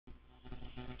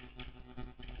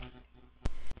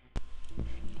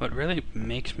What really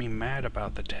makes me mad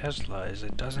about the Tesla is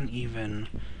it doesn't even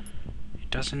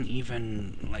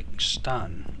like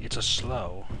stun. It's a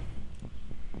slow.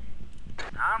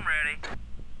 I'm ready.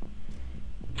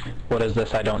 What is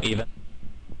this? I don't even.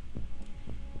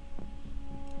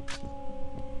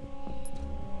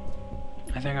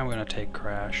 I think I'm gonna take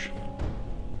crash.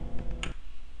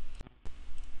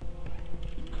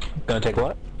 Gonna take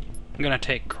what? I'm gonna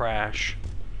take crash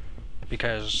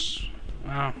because,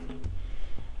 well,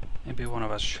 maybe one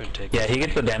of us should take. Yeah, he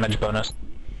gets the damage bonus.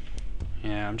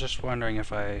 Yeah, I'm just wondering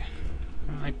if I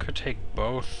could take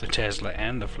both the Tesla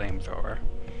and the flamethrower.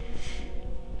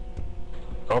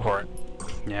 Go for it.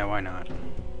 Yeah, why not?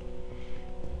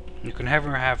 You can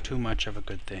never have too much of a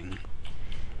good thing.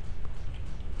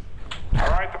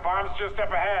 Alright, the bomb's just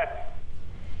up ahead.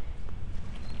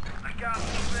 I got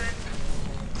moving.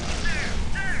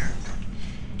 There.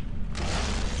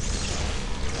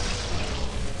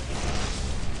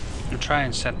 I'll try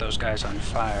and set those guys on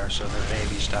fire so their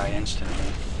babies die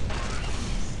instantly.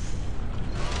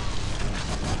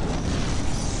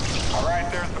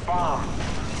 Alright, there's the bomb.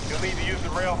 You'll need to use the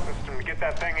rail system to get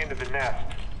that thing into the nest.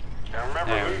 Now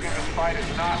remember, There. losing this fight is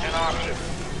not an option.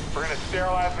 We're gonna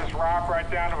sterilize this rock right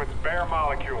down to its bare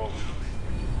molecules.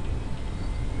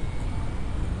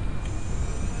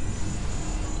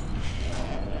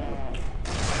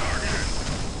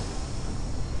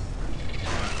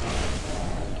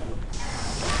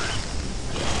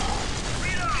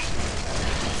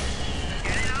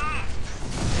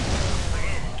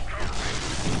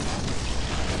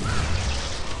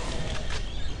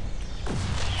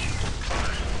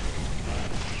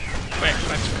 Quick,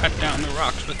 let's cut down the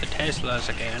rocks with the Teslas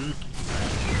again.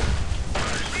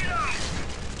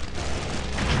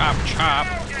 Chop, chop.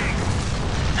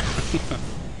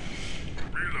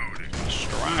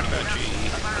 Strategy.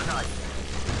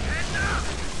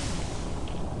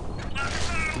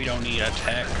 We don't need a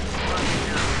tech.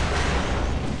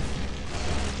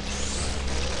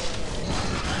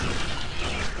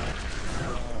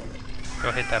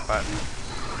 Go hit that button.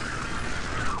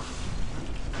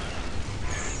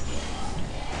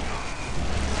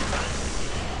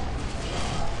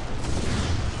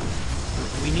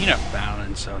 We need a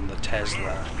balance on the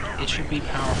Tesla. It should be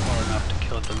powerful enough to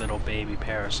kill the little baby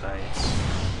parasites.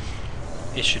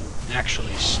 It should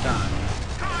actually stun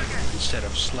instead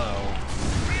of slow.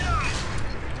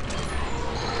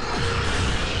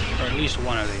 Or at least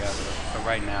one or the other. But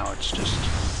right now it's just...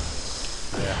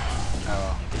 yeah. Oh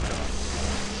well, keep going.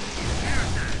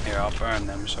 Here, I'll burn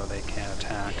them so they can't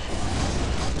attack.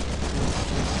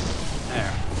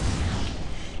 There.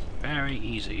 Very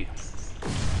easy.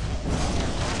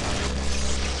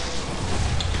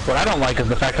 What I don't like is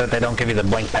the fact that they don't give you the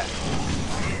blink pad.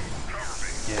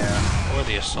 Yeah, or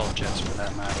the assault jets for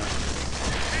that matter.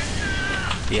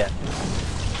 Yeah.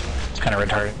 It's kind of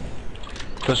retarded.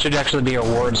 Those should actually be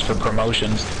awards for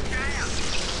promotions.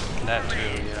 That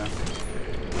too, yeah.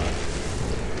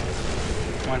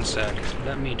 One sec,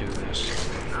 let me do this.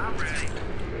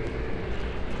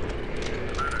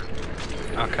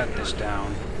 I'll cut this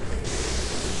down.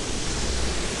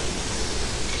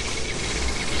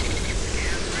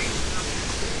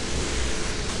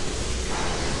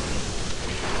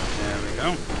 There we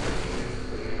go.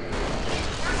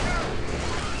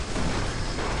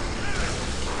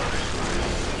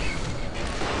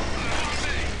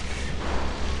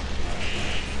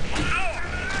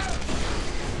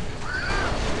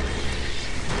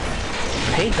 I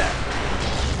hate that.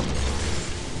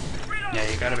 Yeah,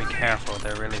 you gotta be careful,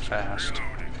 they're really fast.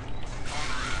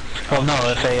 Well, no,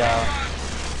 if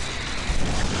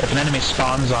an enemy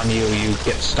spawns on you, you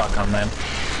get stuck on them.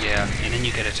 Yeah, and then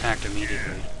you get attacked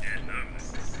immediately.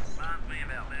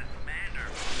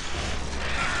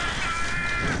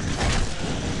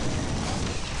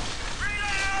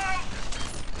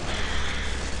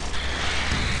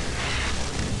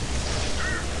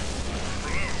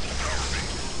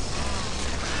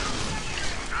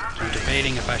 I'm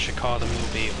debating if I should call the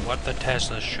movie What the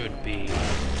Tesla Should Be.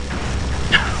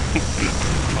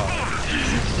 Oh,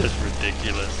 it's just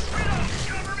ridiculous.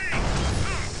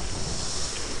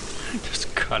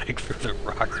 Just cutting through the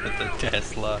rocks with the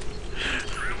Tesla.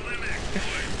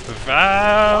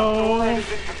 Vow! Is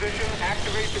in position,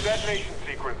 activate the detonation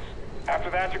sequence. After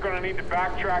that, you're going to need to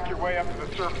backtrack your way up to the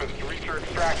surface to reach your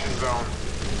extraction zone.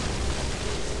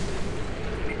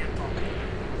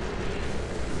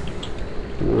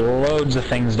 Loads of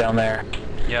things down there.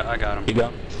 Yeah, I got him. You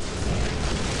go.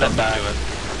 Let me back. do it.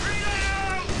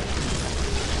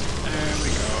 There we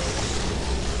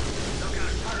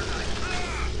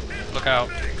go. Look out.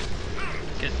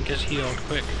 Get healed,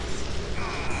 quick.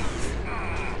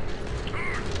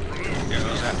 Here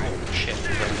goes that. Oh shit,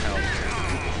 it doesn't help.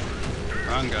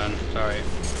 Wrong gun, sorry.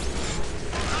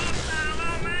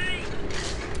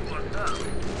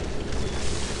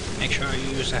 Make sure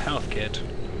you use the health kit.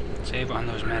 Save on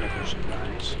those medical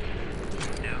supplies.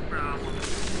 No problem.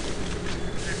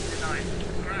 59.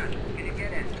 Grant, can you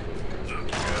get it?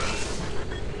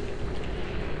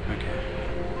 Okay.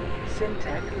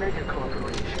 Syntech Mega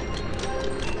Corporation.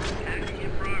 Acting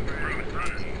in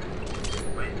progress.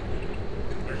 Wait.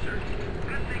 Yes, sir.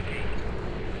 Good thinking.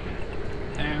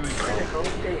 There we go. Critical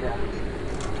data.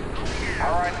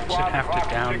 Alright, Should squad, have to clock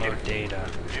is download ticking. data.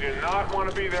 You do not want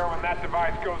to be there when that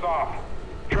device goes off.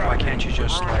 Why can't you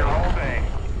just ruin your whole like... day.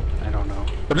 I don't know.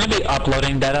 Wouldn't it be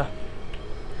uploading data?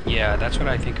 Yeah, that's what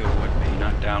I think it would be,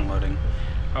 not downloading.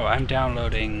 Oh, I'm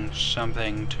downloading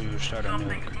something to start a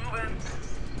nuke.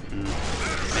 Maybe.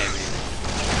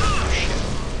 Oh, shit.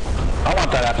 I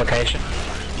want that application.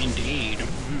 Indeed.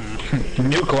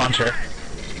 Nuke launcher.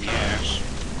 Yes.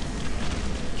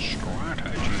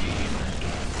 Strategy.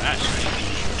 That's how you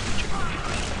use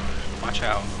strategy. Watch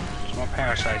out. There's more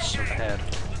parasites up ahead.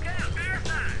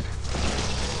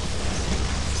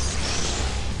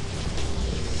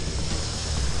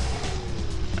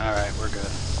 Alright, we're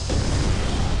good.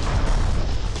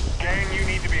 Gang, you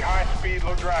need to be high speed,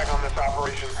 low drag on this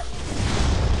operation.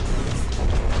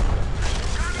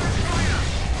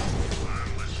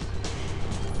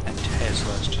 That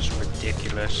Tesla is just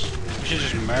ridiculous. We should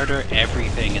just murder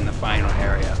everything in the final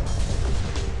area.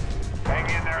 Hang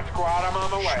in there, squad, I'm on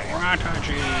the way.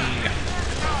 Strategy!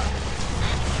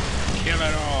 Kill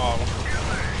it all!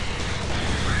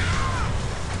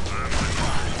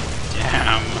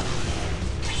 Damn!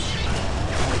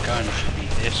 The gun should be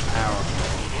this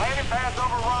powerful. Landing pads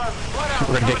overrun. Split out.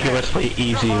 Ridiculously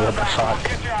easy, what the fuck.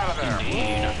 Get you out of there.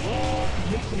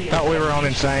 Indeed. Thought we were on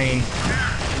insane.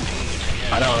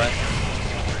 I know, right?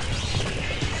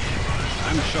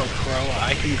 I'm so pro,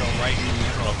 I can go right in the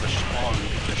middle of the spawn and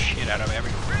beat the shit out of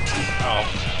everyone. Oh.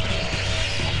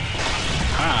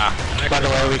 Ah. By the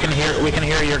way, we can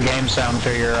hear your game sound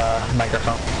through your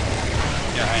microphone.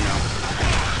 Yeah, I know.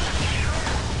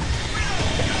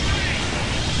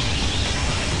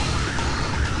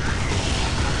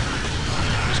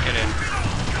 Just get in.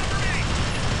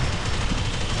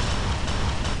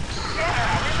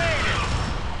 Yeah, we made it.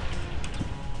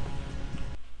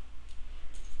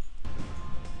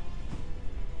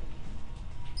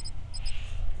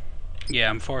 Yeah,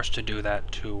 I'm forced to do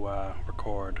that to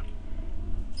record.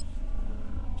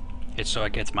 It's so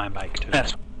it gets my mic too.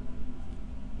 Yes.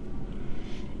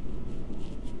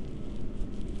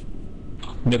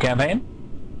 New campaign?